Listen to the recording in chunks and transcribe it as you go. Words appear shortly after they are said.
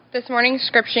This morning's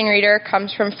scripture reader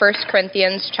comes from 1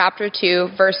 Corinthians chapter 2,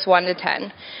 verse 1 to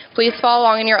 10. Please follow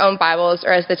along in your own Bibles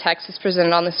or as the text is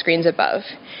presented on the screens above.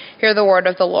 Hear the word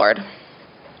of the Lord.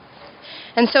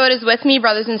 And so it is with me,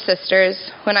 brothers and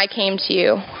sisters, when I came to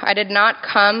you. I did not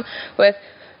come with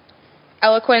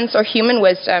eloquence or human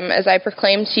wisdom as I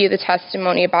proclaimed to you the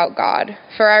testimony about God.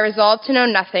 For I resolved to know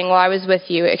nothing while I was with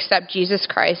you except Jesus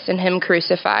Christ and him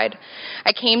crucified.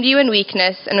 I came to you in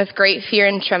weakness and with great fear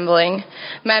and trembling.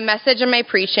 My message and my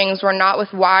preachings were not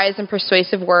with wise and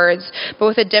persuasive words, but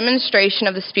with a demonstration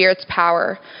of the Spirit's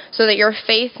power, so that your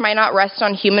faith might not rest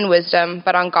on human wisdom,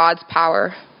 but on God's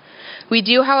power. We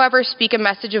do, however, speak a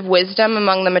message of wisdom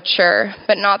among the mature,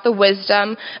 but not the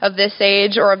wisdom of this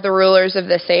age or of the rulers of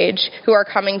this age, who are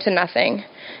coming to nothing.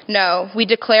 No, we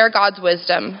declare God's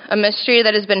wisdom, a mystery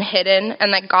that has been hidden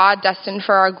and that God destined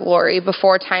for our glory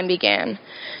before time began.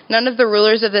 None of the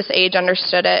rulers of this age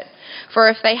understood it, for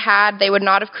if they had, they would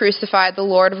not have crucified the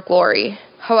Lord of glory.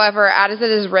 However, as it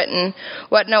is written,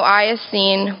 what no eye has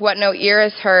seen, what no ear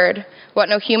has heard, what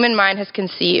no human mind has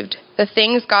conceived, the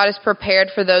things God has prepared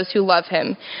for those who love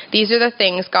him, these are the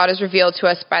things God has revealed to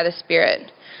us by the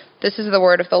Spirit. This is the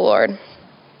word of the Lord.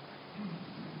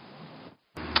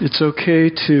 It's okay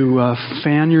to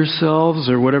fan yourselves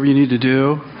or whatever you need to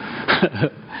do.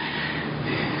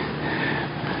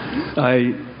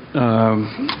 I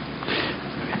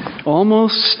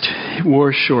almost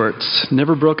wore shorts.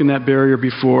 Never broken that barrier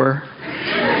before.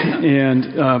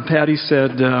 And Patty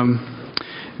said,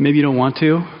 maybe you don't want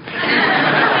to.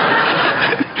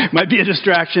 Might be a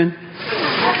distraction.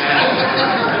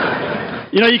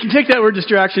 You know, you can take that word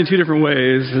distraction two different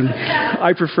ways, and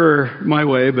I prefer my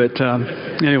way, but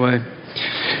anyway.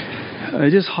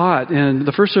 It is hot, and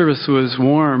the first service was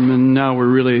warm, and now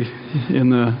we're really in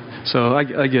the... So I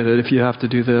get it if you have to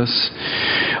do this.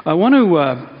 I want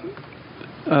to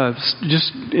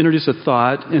just introduce a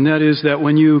thought, and that is that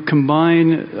when you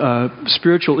combine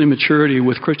spiritual immaturity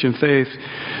with Christian faith,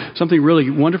 something really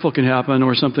wonderful can happen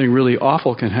or something really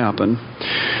awful can happen.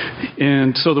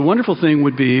 And so the wonderful thing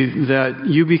would be that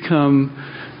you become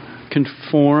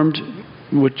conformed,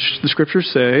 which the scriptures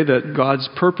say that God's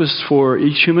purpose for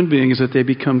each human being is that they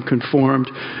become conformed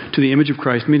to the image of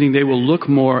Christ, meaning they will look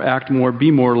more, act more,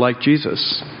 be more like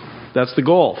Jesus. That's the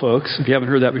goal, folks. If you haven't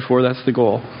heard that before, that's the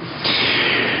goal.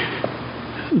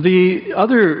 The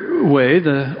other way,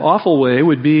 the awful way,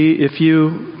 would be if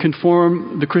you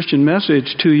conform the Christian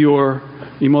message to your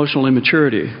emotional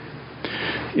immaturity.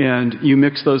 And you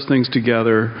mix those things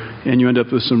together, and you end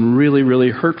up with some really, really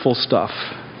hurtful stuff.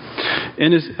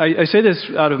 And I say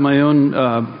this out of my own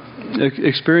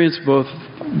experience, both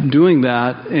doing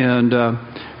that and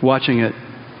watching it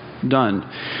done.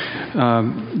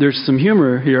 There's some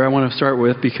humor here I want to start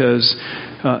with because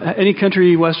any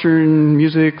country western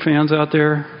music fans out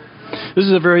there? This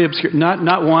is a very obscure... Not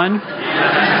one?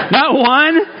 Not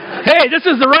one? Hey, this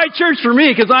is the right church for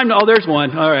me because I'm... Oh, there's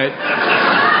one. All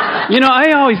right. You know,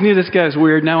 I always knew this guy was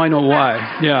weird. Now I know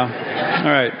why. Yeah.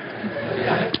 All right.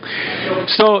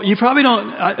 So you probably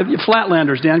don't...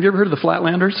 Flatlanders. Dan, have you ever heard of the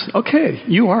Flatlanders? Okay.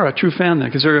 You are a true fan then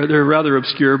because they're rather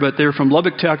obscure, but they're from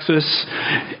Lubbock, Texas.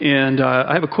 And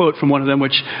I have a quote from one of them,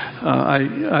 which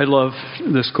I love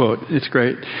this quote. It's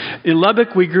great. In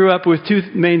Lubbock, we grew up with two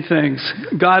main things.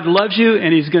 God loves you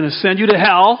and he's going to send you to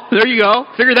hell. There you go.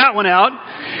 Figure that one out.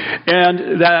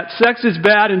 And that sex is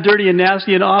bad and dirty and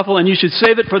nasty and awful and you should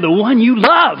save it for the one you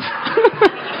love.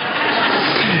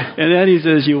 And then he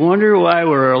says, you wonder why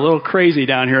we're a little crazy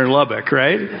down here in Lubbock,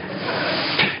 right?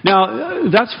 Now,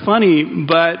 that's funny,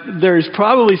 but there's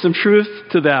probably some truth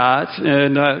to that,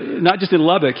 and not just in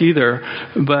Lubbock either,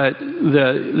 but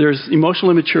there's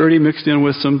emotional immaturity mixed in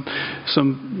with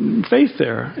some faith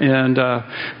there, and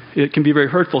it can be very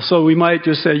hurtful. So we might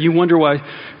just say, you wonder why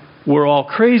we're all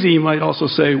crazy. You might also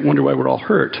say, wonder why we're all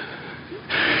hurt.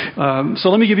 So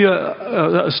let me give you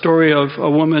a story of a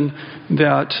woman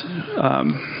that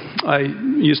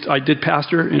I did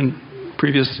pastor in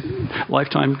previous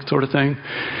lifetime sort of thing,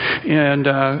 and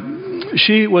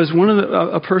she was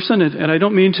a person, and I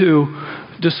don't mean to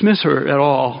dismiss her at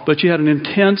all, but she had an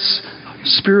intense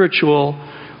spiritual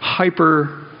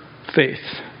hyper faith,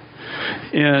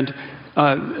 and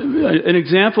an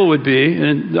example would be,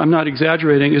 and I'm not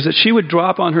exaggerating, is that she would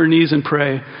drop on her knees and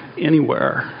pray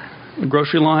anywhere.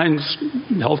 Grocery lines,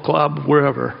 health club,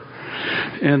 wherever.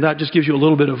 And that just gives you a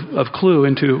little bit of clue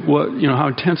into what, how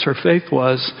intense her faith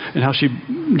was and how she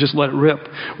just let it rip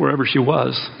wherever she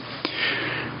was.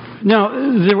 Now,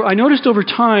 I noticed over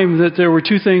time that there were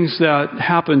two things that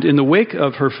happened in the wake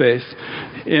of her faith,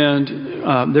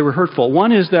 and they were hurtful.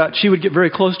 One is that she would get very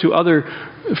close to other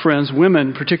friends,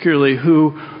 women particularly,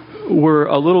 who were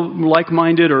a little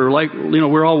like-minded, or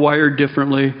we're all wired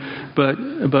differently, but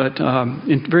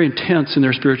very intense in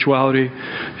their spirituality.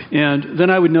 And then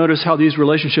I would notice how these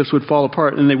relationships would fall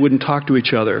apart and they wouldn't talk to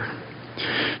each other.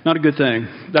 Not a good thing.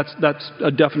 That's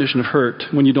a definition of hurt,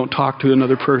 when you don't talk to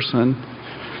another person.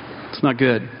 It's not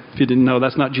good. If you didn't know,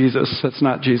 that's not Jesus. That's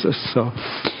not Jesus. So.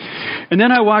 And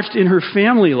then I watched in her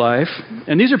family life,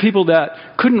 and these are people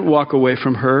that couldn't walk away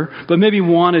from her, but maybe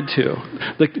wanted to.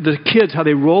 The kids, how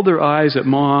they rolled their eyes at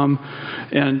mom,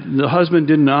 and the husband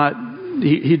did not.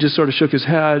 He just sort of shook his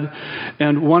head,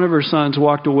 and one of her sons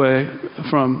walked away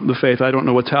from the faith. I don't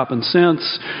know what's happened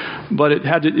since, but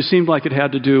it seemed like it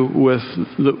had to do with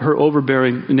her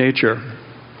overbearing nature.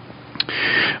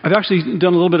 I've actually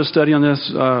done a little bit of study on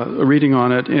this, reading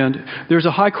on it, and there's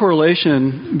a high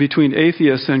correlation between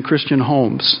atheists and Christian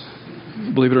homes,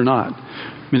 believe it or not.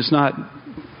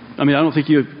 I don't think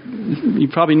you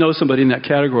probably know somebody in that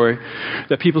category,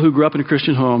 that people who grew up in a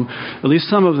Christian home, at least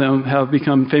some of them have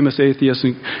become famous atheists,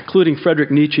 including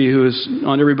Friedrich Nietzsche, who is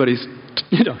on everybody's,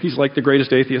 he's like the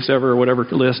greatest atheist ever, or whatever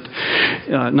list.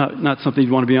 Not something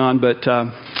you'd want to be on, but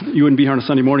you wouldn't be here on a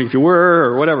Sunday morning if you were,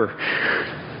 or whatever.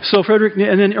 So Frederick,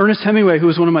 and then Ernest Hemingway, who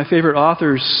was one of my favorite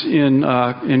authors in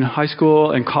high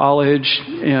school and college.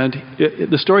 And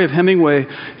the story of Hemingway,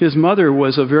 his mother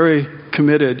was a very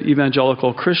committed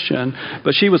evangelical Christian,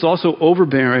 but she was also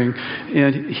overbearing,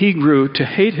 and he grew to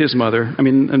hate his mother.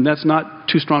 And that's not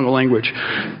too strong a language.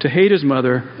 To hate his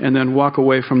mother and then walk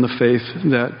away from the faith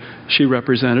that she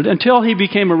represented, until he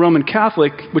became a Roman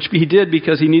Catholic, which he did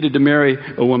because he needed to marry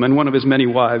a woman, one of his many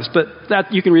wives. But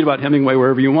that you can read about Hemingway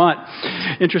wherever you want.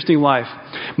 Interesting life.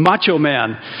 Macho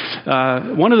man.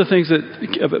 One of the things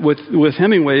that with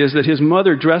Hemingway is that his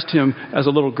mother dressed him as a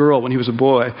little girl when he was a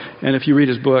boy. And if you read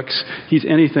his books, he's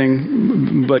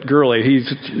anything but girly.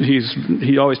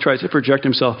 He always tries to project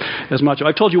himself as macho.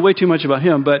 I've told you way too much about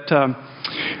him, but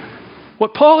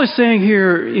what Paul is saying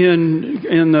here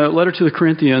in the letter to the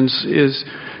Corinthians is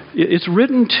it's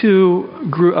written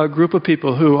to a group of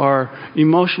people who are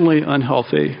emotionally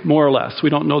unhealthy, more or less. We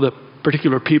don't know the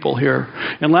particular people here.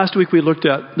 And last week we looked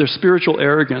at their spiritual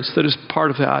arrogance that is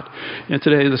part of that. And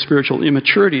today the spiritual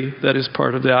immaturity that is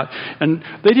part of that. And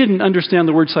they didn't understand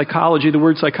the word psychology. The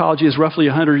word psychology is roughly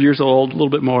 100 years old, a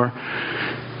little bit more.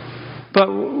 But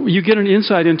you get an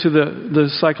insight into the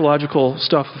psychological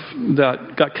stuff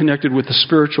that got connected with the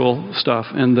spiritual stuff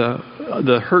and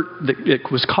the hurt that it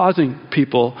was causing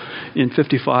people in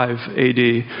 55 AD.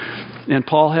 And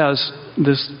Paul has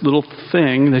this little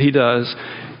thing that he does.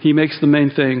 He makes the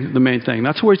main thing the main thing.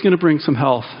 That's where he's going to bring some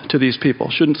health to these people.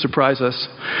 Shouldn't surprise us.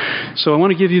 So I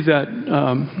want to give you that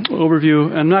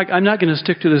overview. I'm not going to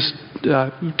stick to this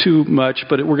too much,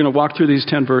 but we're going to walk through these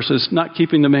 10 verses, not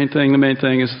keeping the main thing. The main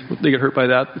thing is they get hurt by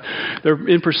that. They're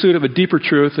in pursuit of a deeper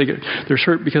truth. They're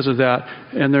hurt because of that,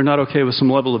 and they're not okay with some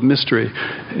level of mystery.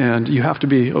 And you have to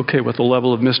be okay with the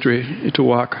level of mystery to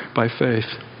walk by faith.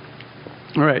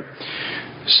 All right.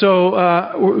 So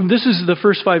this is the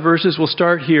first 5 verses. We'll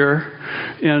start here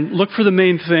and look for the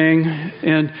main thing.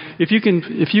 And if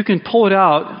you can pull it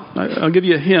out, I'll give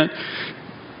you a hint.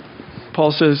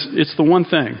 Paul says it's the one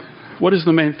thing. What is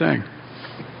the main thing?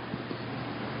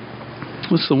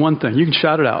 What's the one thing? You can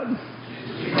shout it out.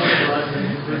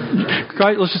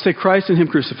 Christ, let's just say Christ and Him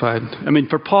crucified.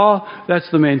 For Paul, that's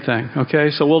the main thing. Okay,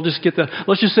 so we'll just get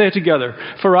let's just say it together.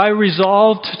 For I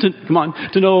resolved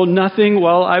to know nothing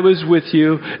while I was with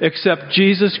you except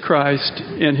Jesus Christ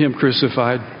and Him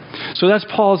crucified. So that's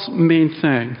Paul's main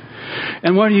thing.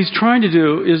 And what he's trying to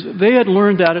do is, they had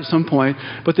learned that at some point,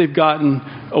 but they've gotten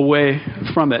away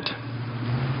from it.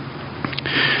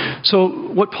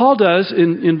 So what Paul does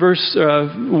in verse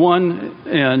 1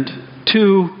 and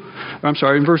 2,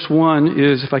 in verse 1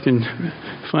 is, if I can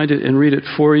find it and read it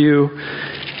for you,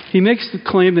 he makes the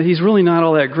claim that he's really not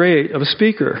all that great of a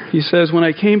speaker. He says, when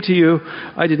I came to you,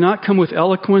 I did not come with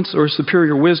eloquence or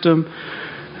superior wisdom.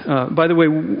 By the way,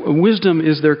 wisdom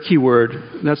is their key word.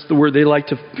 That's the word they like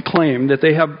to claim, that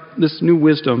they have this new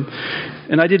wisdom.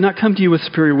 And I did not come to you with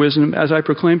superior wisdom, as I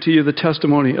proclaimed to you the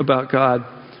testimony about God.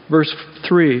 Verse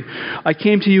 3, I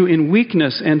came to you in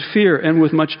weakness and fear and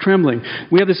with much trembling.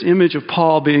 We have this image of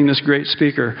Paul being this great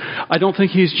speaker. I don't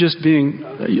think he's just being,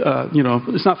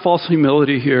 it's not false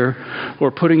humility here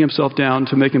or putting himself down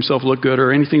to make himself look good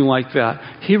or anything like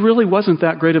that. He really wasn't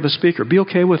that great of a speaker. Be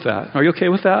okay with that. Are you okay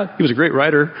with that? He was a great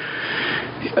writer.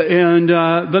 And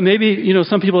but maybe,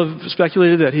 some people have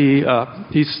speculated that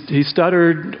he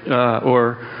stuttered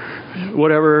or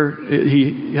whatever,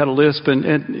 he had a lisp,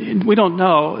 and we don't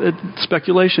know. It's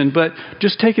speculation, but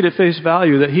just take it at face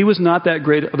value that he was not that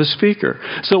great of a speaker.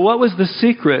 So what was the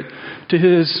secret to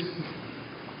his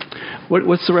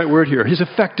what's the right word here? His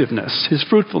effectiveness, his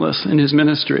fruitfulness in his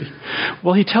ministry.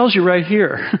 Well, he tells you right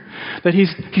here that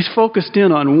he's focused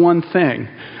in on one thing.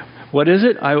 What is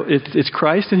it? It's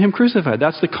Christ and him crucified.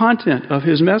 That's the content of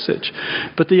his message.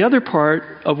 But the other part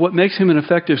of what makes him an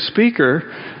effective speaker,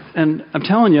 and I'm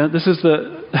telling you, this is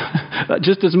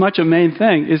just as much a main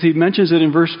thing, is he mentions it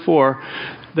in verse 4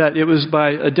 that it was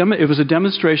a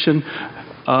demonstration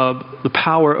of the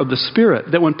power of the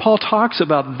Spirit. That when Paul talks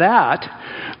about that,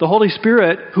 the Holy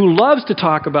Spirit, who loves to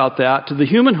talk about that to the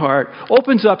human heart,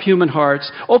 opens up human hearts,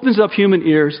 opens up human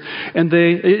ears, and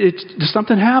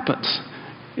something happens.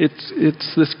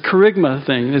 It's this kerygma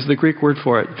thing is the Greek word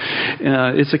for it.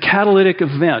 It's a catalytic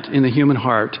event in the human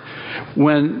heart.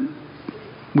 When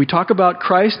we talk about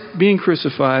Christ being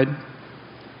crucified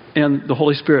and the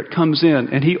Holy Spirit comes in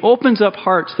and he opens up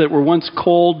hearts that were once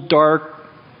cold, dark,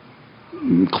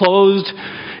 closed.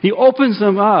 He opens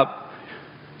them up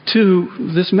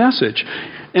to this message.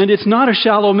 And it's not a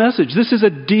shallow message. This is a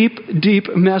deep,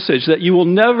 deep message that you will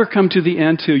never come to the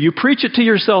end to. You preach it to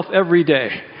yourself every day.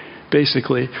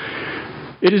 Basically,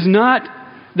 it is not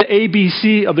the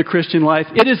ABC of the Christian life.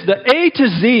 It is the A to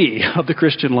Z of the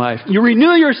Christian life. You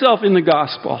renew yourself in the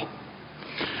gospel.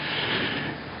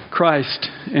 Christ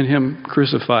and him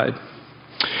crucified.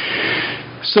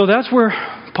 So that's where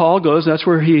Paul goes. That's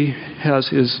where he has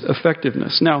his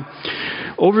effectiveness. Now,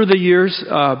 over the years,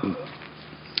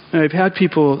 I've had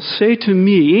people say to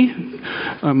me,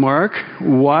 Mark,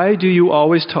 why do you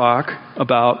always talk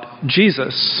about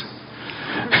Jesus?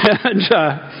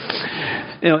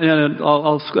 And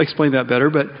I'll explain that better.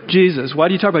 But Jesus, why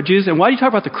do you talk about Jesus? And why do you talk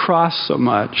about the cross so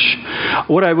much?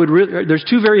 There's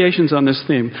two variations on this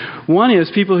theme. One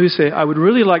is people who say, I would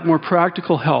really like more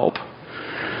practical help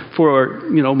for,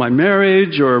 my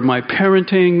marriage or my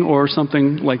parenting or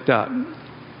something like that.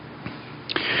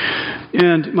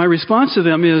 And my response to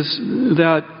them is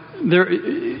that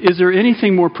is there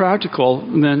anything more practical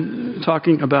than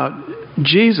talking about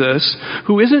Jesus,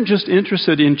 who isn't just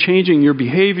interested in changing your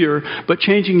behavior, but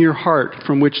changing your heart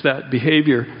from which that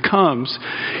behavior comes.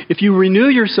 If you renew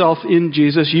yourself in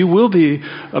Jesus, you will be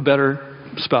a better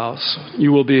spouse.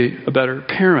 You will be a better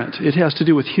parent. It has to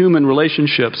do with human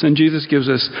relationships, and Jesus gives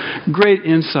us great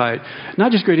insight.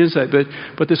 Not just great insight,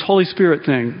 but this Holy Spirit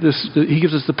thing. He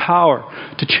gives us the power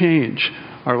to change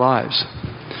our lives.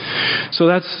 So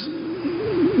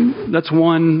that's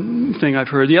one thing I've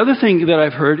heard. The other thing that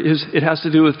I've heard is it has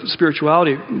to do with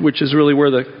spirituality, which is really where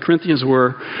the Corinthians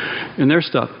were in their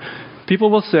stuff.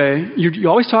 People will say, you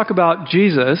always talk about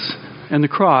Jesus and the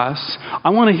cross. I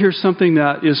want to hear something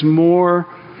that is more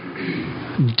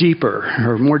deeper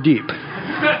or more deep.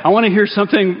 I want to hear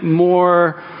something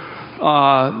more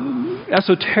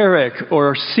esoteric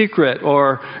or secret,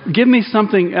 or give me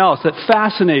something else that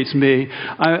fascinates me.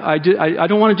 I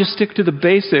don't want to just stick to the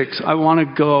basics. I want to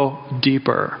go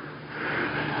deeper.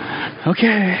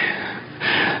 Okay.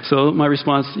 So my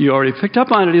response, you already picked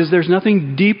up on it, is there's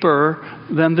nothing deeper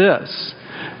than this.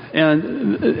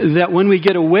 And that when we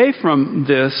get away from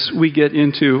this, we get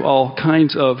into all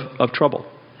kinds of trouble.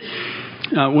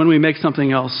 When we make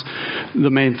something else the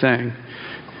main thing.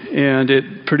 And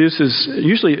it produces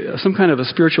usually some kind of a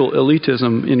spiritual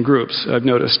elitism in groups, I've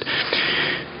noticed.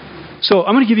 So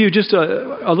I'm going to give you just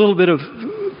a little bit of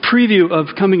preview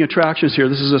of coming attractions here.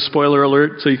 This is a spoiler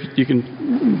alert, so you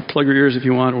can plug your ears if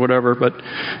you want or whatever, but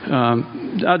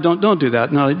don't do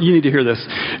that. No, you need to hear this.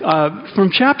 From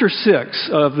chapter 6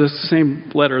 of this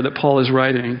same letter that Paul is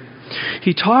writing,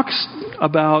 he talks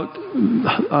about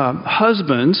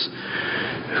husbands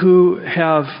who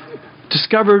have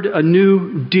discovered a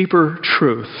new, deeper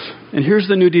truth. And here's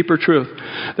the new, deeper truth.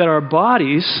 That our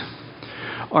bodies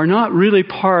are not really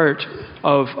part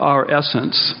of our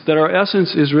essence. That our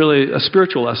essence is really a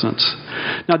spiritual essence.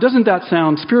 Now, doesn't that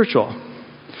sound spiritual?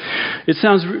 It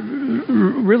sounds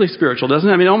really spiritual, doesn't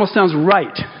it? I mean, it almost sounds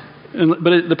right.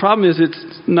 But the problem is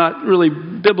it's not really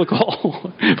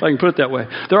biblical, if I can put it that way.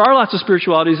 There are lots of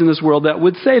spiritualities in this world that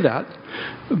would say that.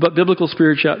 But biblical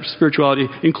spirituality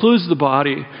includes the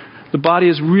body. The body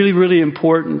is really, really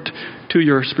important to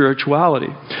your spirituality.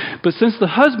 But since the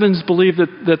husbands believed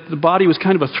that the body was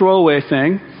kind of a throwaway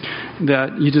thing,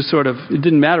 that you just it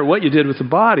didn't matter what you did with the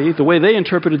body, the way they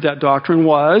interpreted that doctrine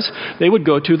was they would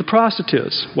go to the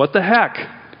prostitutes. What the heck?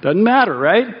 Doesn't matter,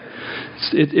 right?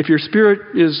 If your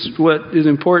spirit is what is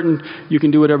important, you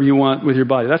can do whatever you want with your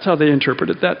body. That's how they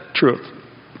interpreted that truth.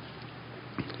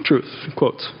 Truth,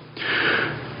 quotes.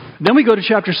 Then we go to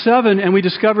chapter 7 and we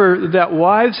discover that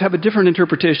wives have a different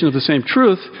interpretation of the same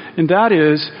truth, and that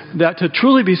is that to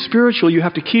truly be spiritual, you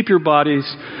have to keep your bodies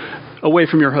away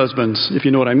from your husbands, if you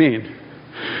know what I mean.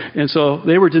 And so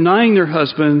they were denying their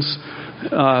husbands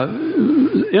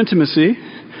intimacy,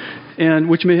 and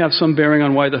which may have some bearing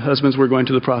on why the husbands were going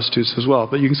to the prostitutes as well.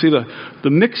 But you can see the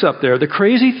mix-up there. The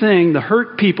crazy thing, the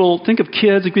hurt people, think of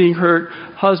kids being hurt,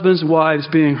 husbands, wives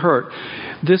being hurt.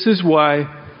 This is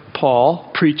why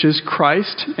Paul preaches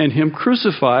Christ and Him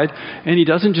crucified, and he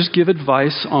doesn't just give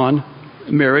advice on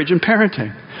marriage and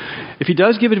parenting. If he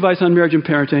does give advice on marriage and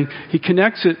parenting, he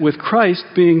connects it with Christ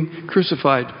being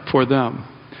crucified for them.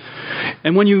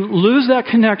 And when you lose that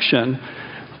connection,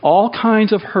 all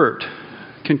kinds of hurt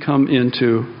can come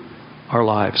into our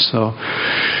lives. So,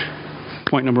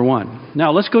 point number one.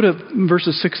 Now, let's go to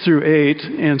verses 6 through 8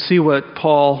 and see what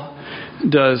Paul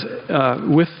does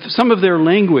with some of their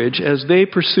language as they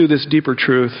pursue this deeper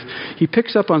truth. He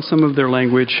picks up on some of their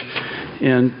language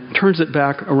and turns it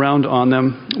back around on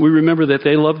them. We remember that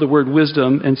they love the word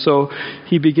wisdom, and so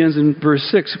he begins in verse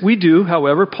 6. We do,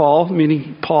 however, Paul,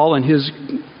 meaning Paul and his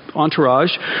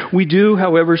entourage, we do,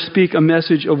 however, speak a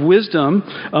message of wisdom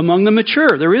among the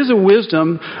mature. There is a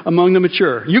wisdom among the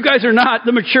mature. You guys are not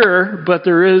the mature, but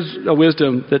there is a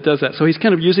wisdom that does that. So he's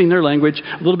kind of using their language,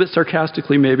 a little bit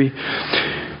sarcastically maybe.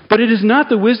 But it is not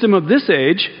the wisdom of this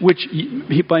age, which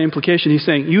by implication he's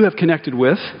saying you have connected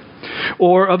with,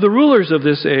 or of the rulers of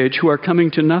this age who are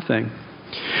coming to nothing.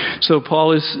 So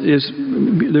Paul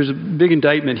there's a big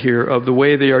indictment here of the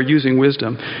way they are using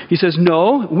wisdom. He says,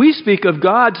 no, we speak of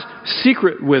God's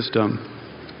secret wisdom.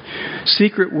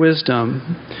 Secret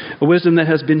wisdom, a wisdom that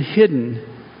has been hidden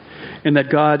and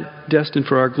that God destined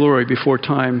for our glory before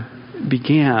time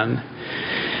began.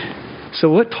 So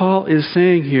what Paul is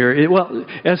saying here,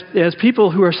 as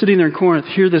people who are sitting there in Corinth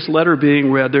hear this letter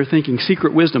being read, they're thinking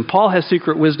secret wisdom. Paul has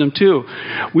secret wisdom too.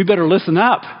 We better listen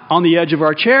up on the edge of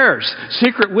our chairs.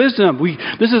 Secret wisdom.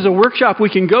 This is a workshop we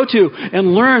can go to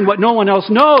and learn what no one else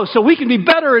knows so we can be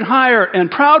better and higher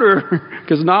and prouder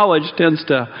because knowledge tends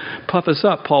to puff us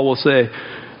up, Paul will say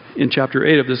in chapter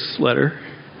 8 of this letter.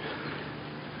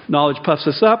 Knowledge puffs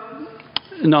us up.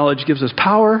 Knowledge gives us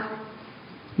power.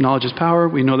 Knowledge is power,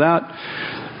 we know that.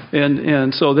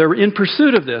 And so they're in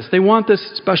pursuit of this. They want this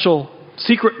special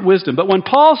secret wisdom. But when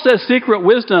Paul says secret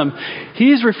wisdom,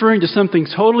 he's referring to something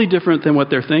totally different than what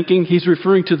they're thinking. He's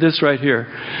referring to this right here.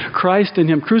 Christ and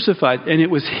Him crucified. And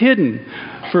it was hidden.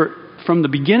 From the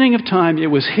beginning of time, it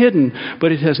was hidden,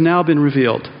 but it has now been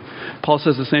revealed. Paul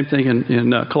says the same thing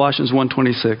in Colossians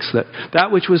 1:26,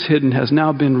 that which was hidden has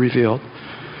now been revealed.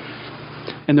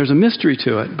 And there's a mystery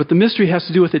to it. But the mystery has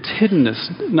to do with its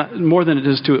hiddenness, not more than it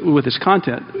is with its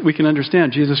content. We can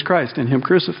understand Jesus Christ and Him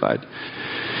crucified.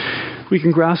 We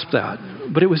can grasp that.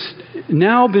 But it was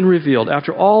now been revealed.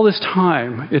 After all this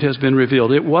time, it has been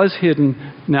revealed. It was hidden.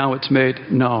 Now it's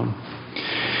made known.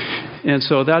 And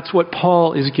so that's what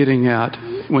Paul is getting at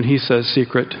when he says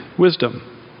secret wisdom.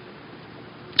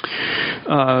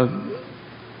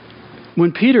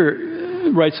 When Peter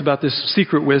writes about this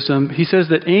secret wisdom, he says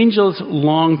that angels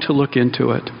long to look into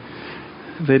it.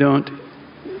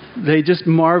 They just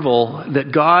marvel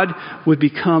that God would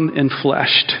become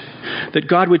enfleshed, that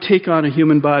God would take on a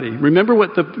human body. Remember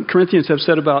what the Corinthians have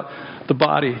said about the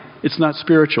body. It's not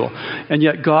spiritual. And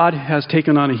yet God has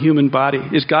taken on a human body.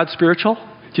 Is God spiritual?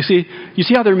 Do you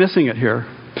see how they're missing it here?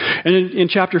 And in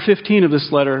chapter 15 of this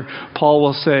letter, Paul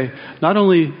will say, not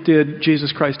only did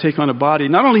Jesus Christ take on a body,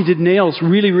 not only did nails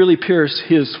really, really pierce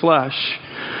His flesh,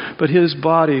 but His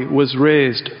body was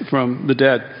raised from the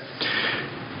dead.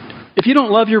 If you don't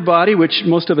love your body, which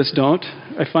most of us don't,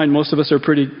 I find most of us are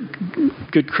pretty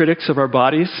good critics of our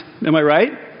bodies. Am I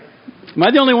right? Am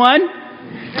I the only one?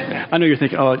 I know you're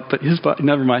thinking, but his body,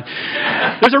 never mind.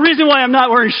 There's a reason why I'm not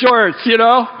wearing shorts,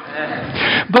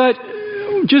 But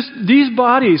just these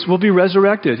bodies will be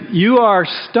resurrected. You are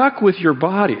stuck with your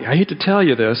body. I hate to tell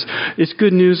you this. It's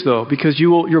good news, though, because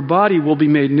your body will be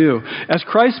made new. As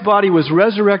Christ's body was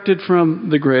resurrected from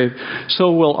the grave,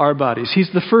 so will our bodies. He's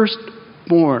the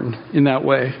firstborn in that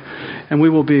way, and we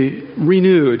will be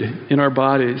renewed in our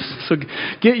bodies. So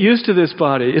get used to this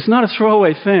body. It's not a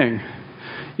throwaway thing.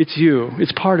 It's you.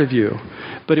 It's part of you,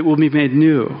 but it will be made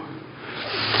new.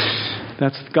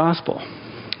 That's the gospel.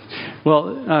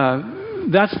 Well,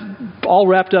 that's all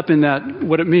wrapped up in that,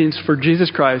 what it means for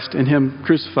Jesus Christ and Him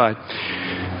crucified.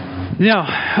 Now,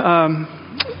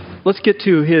 let's get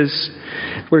to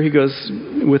where he goes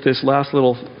with this last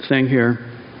little thing here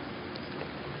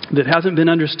that hasn't been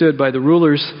understood by the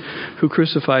rulers who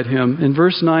crucified Him. In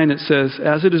verse 9 it says,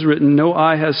 as it is written, no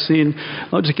eye has seen.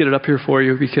 I'll just get it up here for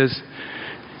you because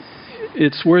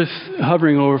it's worth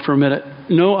hovering over for a minute.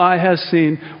 No eye has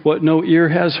seen, what no ear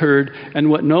has heard, and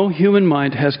what no human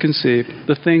mind has conceived,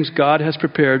 the things God has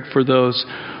prepared for those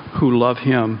who love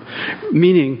Him.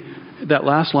 Meaning, that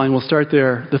last line, we'll start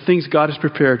there, the things God has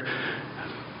prepared.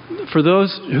 for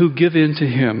those who give in to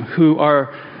Him, who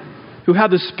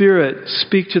have the Spirit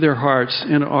speak to their hearts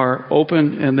and are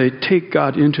open and they take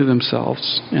God into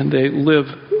themselves and they live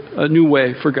a new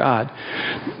way for God.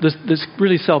 This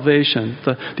really salvation,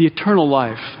 the eternal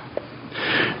life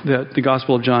that the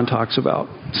Gospel of John talks about.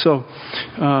 So,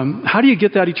 how do you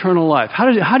get that eternal life?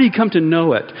 How do you come to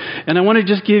know it? And I want to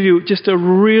just give you just a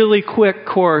really quick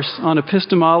course on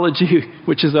epistemology,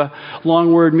 which is a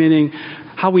long word meaning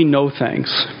how we know things.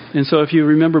 And so if you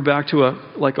remember back to a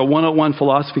 101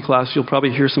 philosophy class, you'll probably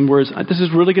hear some words. This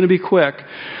is really going to be quick,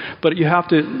 but you have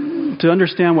to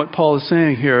understand what Paul is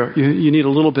saying here. You need a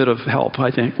little bit of help,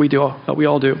 I think. We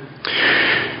all do.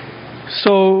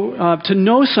 So to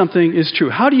know something is true.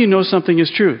 How do you know something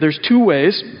is true? There's two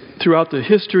ways throughout the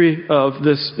history of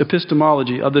this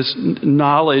epistemology, of this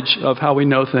knowledge of how we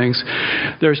know things.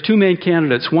 There's two main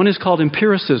candidates. One is called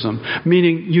empiricism,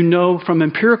 meaning you know from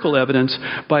empirical evidence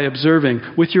by observing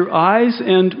with your eyes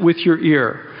and with your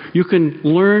ear. You can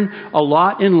learn a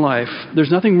lot in life.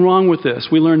 There's nothing wrong with this.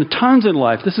 We learn tons in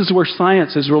life. This is where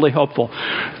science is really helpful,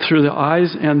 through the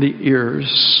eyes and the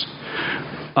ears.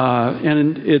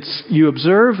 And it's you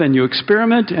observe and you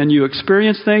experiment and you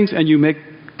experience things and you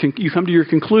come to your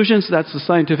conclusions. That's the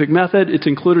scientific method. It's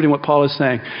included in what Paul is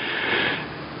saying.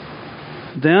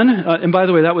 Then, and by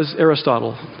the way, that was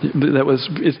Aristotle.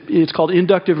 It's called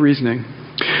inductive reasoning.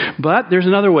 But there's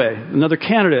another way, another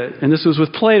candidate, and this was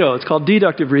with Plato. It's called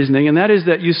deductive reasoning, and that is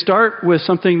that you start with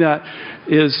something that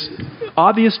is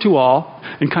obvious to all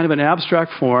in kind of an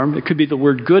abstract form. It could be the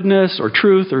word goodness or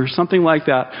truth or something like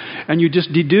that, and you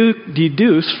just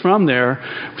deduce from there,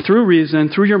 through reason,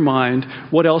 through your mind,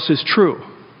 what else is true.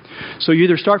 So you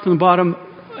either start from the bottom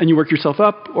and you work yourself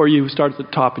up, or you start at the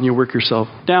top and you work yourself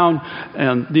down,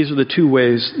 and these are the two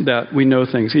ways that we know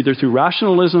things, either through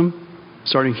rationalism,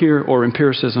 starting here, or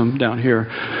empiricism down here.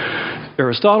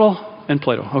 Aristotle and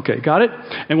Plato. Okay, got it?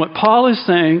 And what Paul is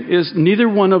saying is neither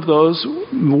one of those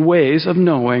ways of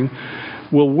knowing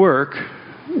will work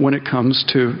when it comes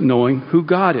to knowing who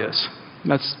God is.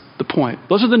 That's the point.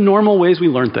 Those are the normal ways we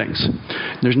learn things.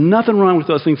 There's nothing wrong with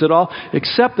those things at all,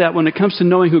 except that when it comes to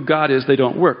knowing who God is, they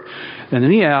don't work. And then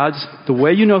he adds, the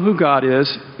way you know who God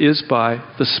is by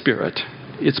the Spirit.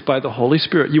 It's by the Holy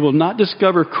Spirit. You will not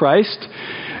discover Christ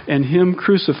and Him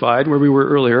crucified, where we were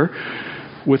earlier,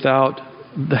 without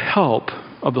the help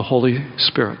of the Holy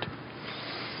Spirit.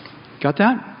 Got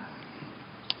that?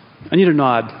 I need a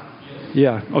nod.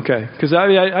 Yeah, okay. Because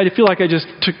I feel like I just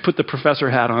put the professor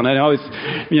hat on. I always,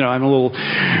 I'm a little,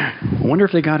 I wonder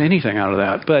if they got anything out of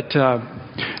that. But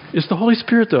it's the Holy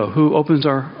Spirit, though, who opens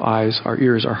our eyes, our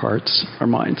ears, our hearts, our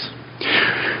minds.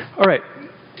 All right.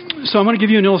 So I'm going to give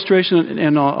you an illustration,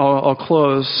 and I'll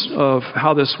close, of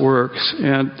how this works.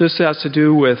 And this has to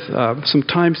do with some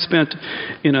time spent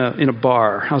in a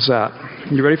bar. How's that?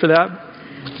 You ready for that?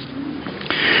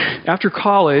 After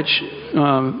college,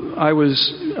 I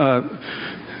was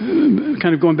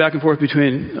kind of going back and forth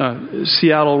between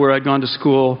Seattle, where I'd gone to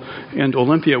school, and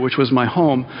Olympia, which was my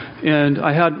home. And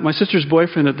I had my sister's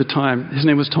boyfriend at the time. His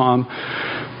name was Tom.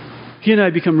 He and I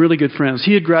had become really good friends.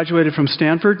 He had graduated from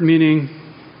Stanford, meaning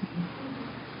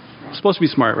supposed to be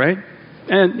smart, right?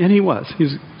 And he was.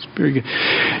 He's very good.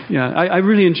 Yeah, I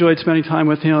really enjoyed spending time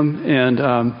with him, and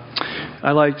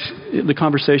I liked the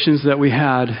conversations that we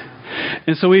had.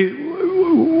 And so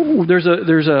there's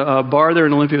a bar there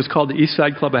in Olympia. It's called the East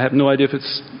Side Club. I have no idea if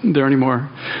it's there anymore.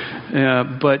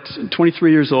 But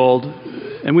 23 years old,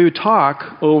 and we would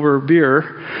talk over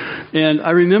beer. And I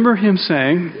remember him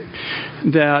saying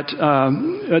that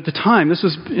at the time, this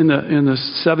was in the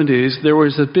 70s, there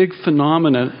was a big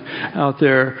phenomenon out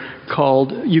there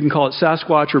called, you can call it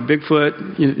Sasquatch or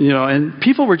Bigfoot, and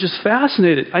people were just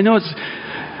fascinated. I know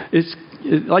it's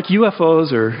like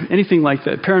UFOs or anything like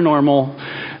that,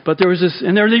 paranormal, but there was this,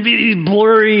 and there would be these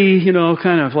blurry,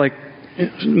 kind of like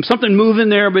something moving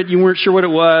there, but you weren't sure what it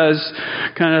was,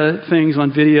 kind of things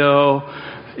on video.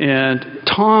 And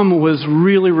Tom was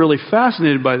really, really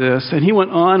fascinated by this, and he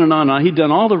went on and on and on. He'd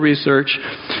done all the research,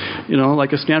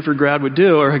 like a Stanford grad would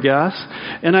do, or I guess.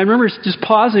 And I remember just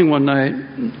pausing one night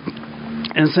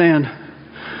and saying,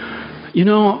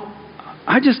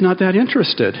 I'm just not that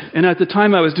interested. And at the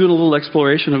time, I was doing a little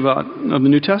exploration of the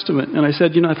New Testament, and I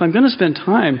said, if I'm going to spend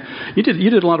time, you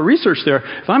did a lot of research there.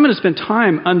 If I'm going to spend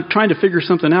time on trying to figure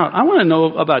something out, I want to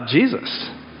know about Jesus.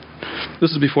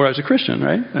 This is before I was a Christian,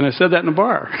 right? And I said that in a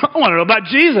bar. I want to know about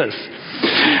Jesus.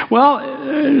 Well,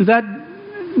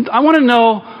 I want to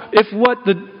know if what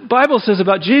the Bible says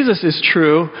about Jesus is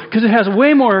true, because it has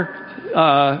way more.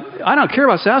 I don't care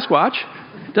about Sasquatch.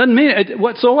 Doesn't mean it.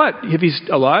 What? So what? If he's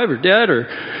alive or dead or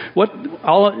what?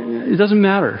 It doesn't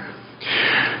matter.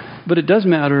 But it does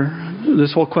matter,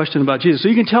 this whole question about Jesus. So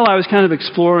you can tell I was kind of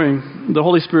exploring. The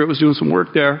Holy Spirit was doing some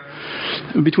work there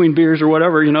between beers or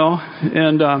whatever,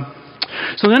 And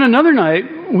so then another night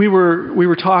we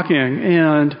were talking,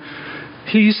 and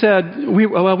he said, we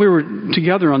were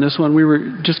together on this one. We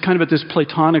were just kind of at this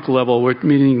Platonic level,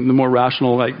 meaning the more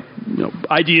rational,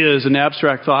 ideas and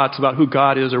abstract thoughts about who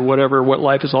God is or whatever, what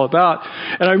life is all about.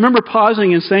 And I remember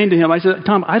pausing and saying to him, I said,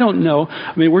 Tom, I don't know.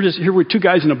 I mean, we're just here with two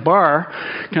guys in a bar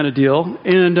kind of deal.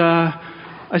 And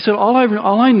I said, all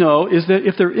I know is that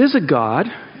if there is a God,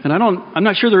 and I'm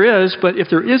not sure there is, but if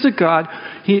there is a God,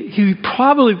 he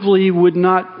probably would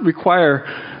not require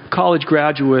college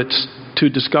graduates to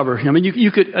discover him. I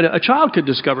mean, a child could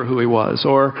discover who he was,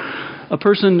 or a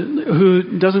person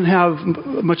who doesn't have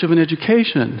much of an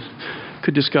education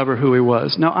could discover who he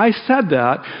was. Now, I said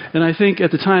that, and I think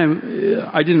at the time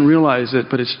I didn't realize it,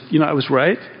 but I was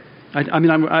right. I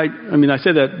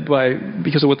say that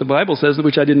because of what the Bible says,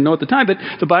 which I didn't know at the time, but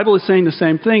the Bible is saying the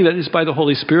same thing, that it's by the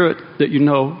Holy Spirit that you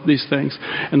know these things.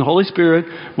 And the Holy Spirit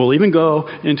will even go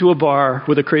into a bar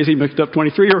with a crazy, mixed up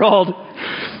 23-year-old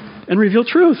and reveal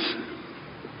truth.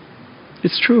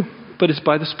 It's true, but it's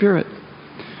by the Spirit.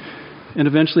 And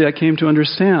eventually I came to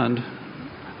understand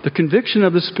the conviction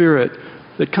of the Spirit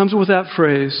that comes with that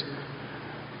phrase,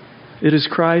 it is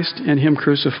Christ and Him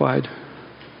crucified,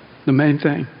 the main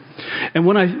thing. And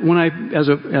when I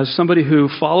as somebody who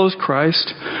follows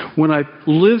Christ, when I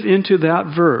live into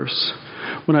that verse,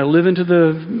 when I live into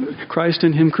the Christ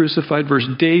and Him crucified verse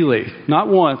daily, not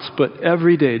once, but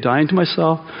every day, dying to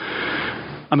myself,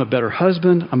 I'm a better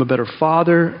husband, I'm a better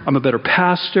father, I'm a better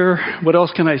pastor. What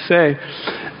else can I say?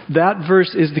 That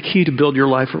verse is the key to build your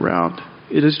life around.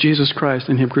 It is Jesus Christ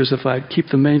and Him crucified. Keep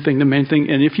the main thing.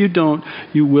 And if you don't,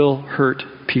 you will hurt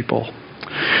people.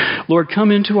 Lord,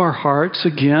 come into our hearts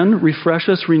again. Refresh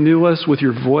us, renew us with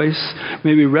your voice.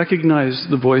 May we recognize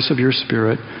the voice of your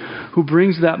Spirit who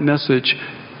brings that message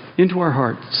into our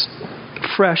hearts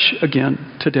fresh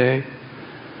again today.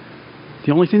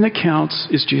 The only thing that counts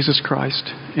is Jesus Christ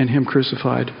and Him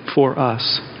crucified for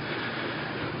us.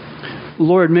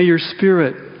 Lord, may your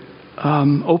Spirit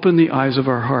open the eyes of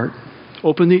our heart,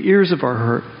 open the ears of our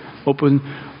heart, open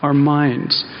our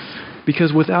minds.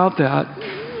 Because without that,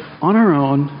 on our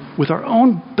own, with our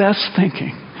own best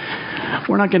thinking,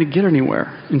 we're not going to get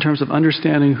anywhere in terms of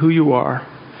understanding who you are.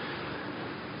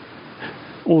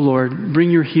 Oh Lord,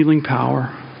 bring your healing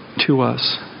power to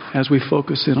us as we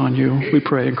focus in on you. We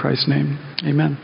pray in Christ's name. Amen.